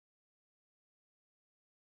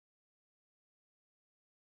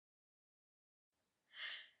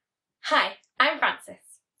Hi, I'm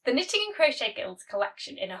Frances. The Knitting and Crochet Guild's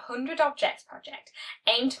collection in 100 Objects project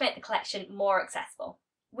aimed to make the collection more accessible.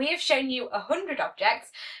 We have shown you 100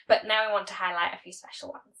 objects, but now we want to highlight a few special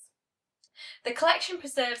ones. The collection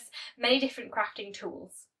preserves many different crafting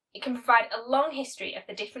tools. It can provide a long history of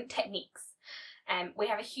the different techniques. We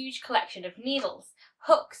have a huge collection of needles,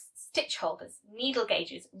 hooks, stitch holders, needle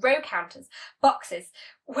gauges, row counters, boxes,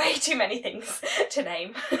 way too many things to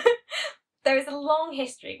name. There is a long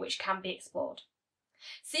history which can be explored.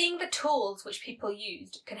 Seeing the tools which people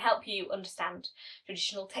used can help you understand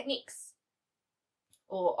traditional techniques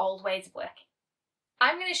or old ways of working.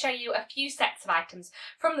 I'm going to show you a few sets of items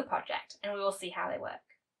from the project and we will see how they work.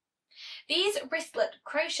 These wristlet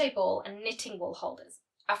crochet ball and knitting wool holders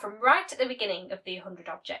are from right at the beginning of the 100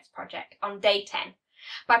 Objects project on day 10.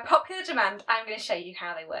 By popular demand, I'm going to show you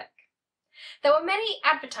how they work. There were many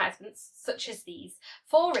advertisements, such as these,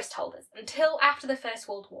 for wrist holders until after the First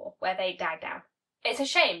World War, where they died down. It's a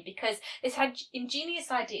shame because this ingenious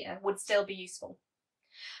idea would still be useful.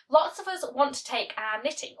 Lots of us want to take our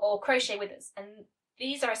knitting or crochet with us, and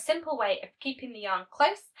these are a simple way of keeping the yarn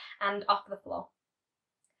close and off the floor.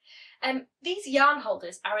 These yarn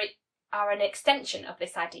holders are an extension of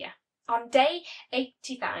this idea. On day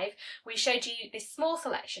 85, we showed you this small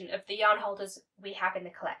selection of the yarn holders we have in the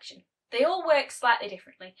collection. They all work slightly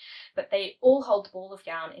differently, but they all hold the ball of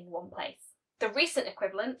yarn in one place. The recent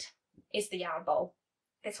equivalent is the yarn bowl.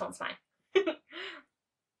 This one's mine.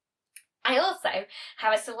 I also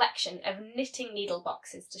have a selection of knitting needle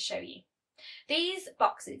boxes to show you. These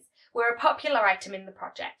boxes were a popular item in the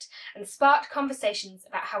project and sparked conversations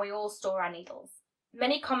about how we all store our needles.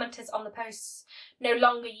 Many commenters on the posts no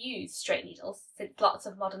longer use straight needles, since lots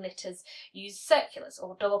of modern knitters use circulars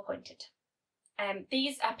or double-pointed.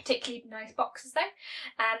 These are particularly nice boxes though,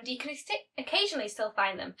 and you can occasionally still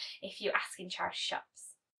find them if you ask in charity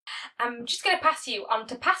shops. I'm just going to pass you on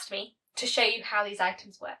to Past Me to show you how these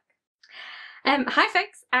items work. Hi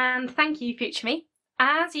folks, and thank you Future Me.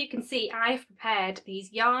 As you can see, I've prepared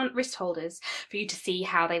these yarn wrist holders for you to see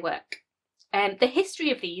how they work. The history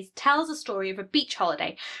of these tells a story of a beach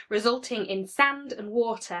holiday resulting in sand and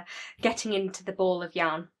water getting into the ball of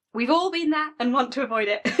yarn. We've all been there and want to avoid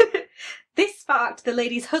it. This sparked the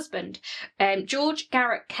lady's husband, George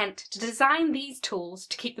Garrett Kent, to design these tools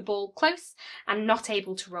to keep the ball close and not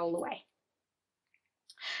able to roll away.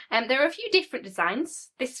 There are a few different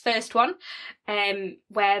designs. This first one,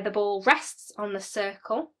 where the ball rests on the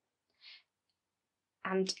circle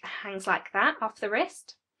and hangs like that off the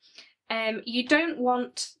wrist. You don't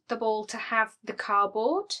want the ball to have the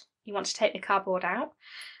cardboard. You want to take the cardboard out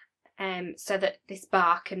so that this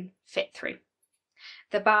bar can fit through.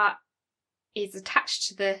 The bar is attached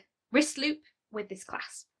to the wrist loop with this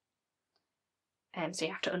clasp. So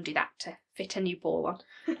you have to undo that to fit a new ball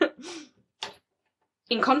on.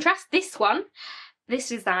 In contrast, this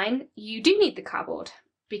design, you do need the cardboard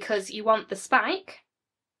because you want the spike,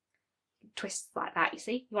 twists like that, you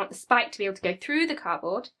see, you want the spike to be able to go through the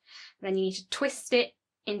cardboard, and then you need to twist it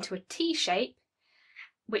into a T shape,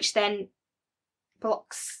 which then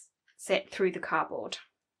blocks it through the cardboard.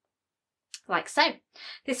 Like so.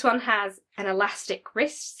 This one has an elastic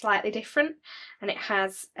wrist, slightly different, and it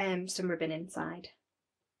has some ribbon inside.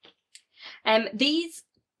 These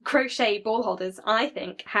crochet ball holders, I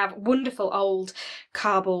think, have wonderful old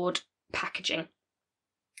cardboard packaging.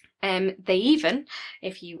 They even,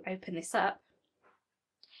 if you open this up,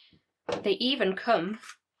 they even come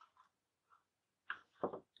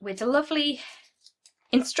with the lovely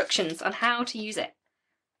instructions on how to use it.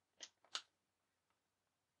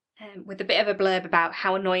 With a bit of a blurb about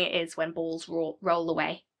how annoying it is when balls roll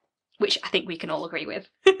away, which I think we can all agree with.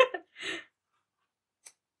 There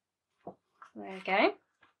we go.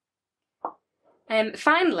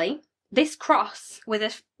 Finally, this cross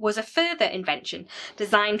was a further invention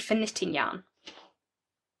designed for knitting yarn.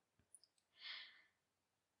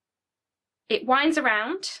 It winds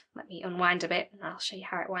around. Let me unwind a bit and I'll show you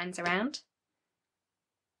how it winds around.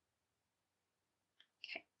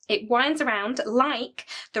 Okay. It winds around like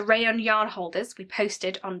the rayon yarn holders we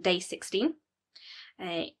posted on day 16.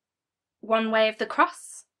 One way of the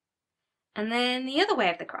cross and then the other way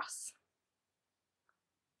of the cross.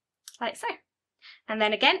 Like so. And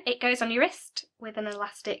then again, it goes on your wrist with an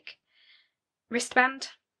elastic wristband.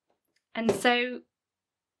 And so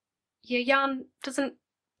your yarn doesn't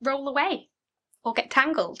roll away or get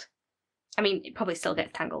tangled. I mean, it probably still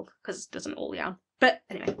gets tangled because it doesn't all yarn. But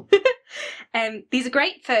anyway, these are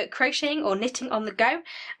great for crocheting or knitting on the go.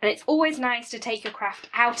 And it's always nice to take your craft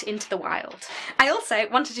out into the wild. I also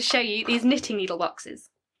wanted to show you these knitting needle boxes.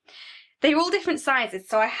 They're all different sizes,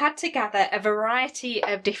 so I had to gather a variety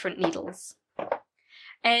of different needles.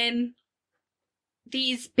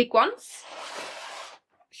 These big ones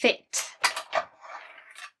fit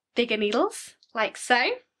bigger needles, like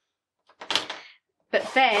so. But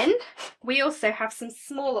then we also have some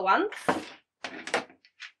smaller ones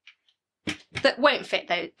that won't fit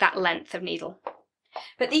that length of needle.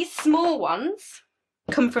 But these small ones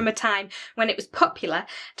come from a time when it was popular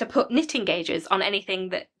to put knitting gauges on anything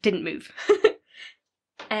that didn't move.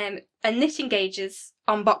 And knitting gauges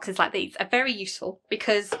on boxes like these are very useful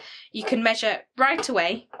because you can measure right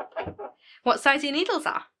away what size your needles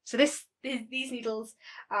are. So these needles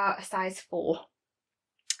are a size 4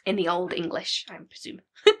 in the Old English, I presume.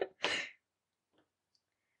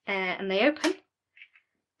 And they open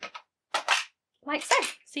like so.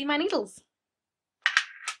 See my needles.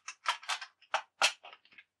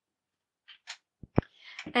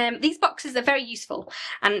 These boxes are very useful,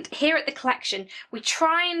 and here at the collection we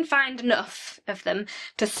try and find enough of them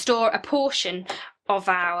to store a portion of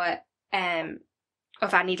our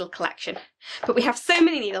needle collection. But we have so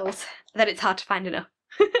many needles that it's hard to find enough.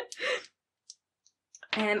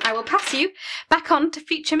 I will pass you back on to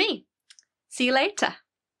future me. See you later.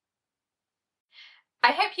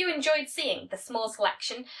 I hope you enjoyed seeing the small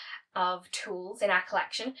selection of tools in our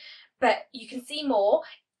collection, but you can see more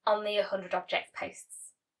on the 100 Objects posts.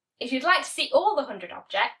 If you'd like to see all the 100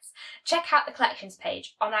 objects, check out the collections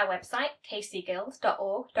page on our website,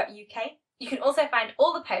 kcguild.org.uk. You can also find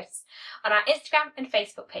all the posts on our Instagram and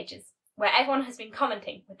Facebook pages, where everyone has been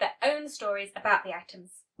commenting with their own stories about the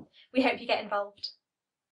items. We hope you get involved.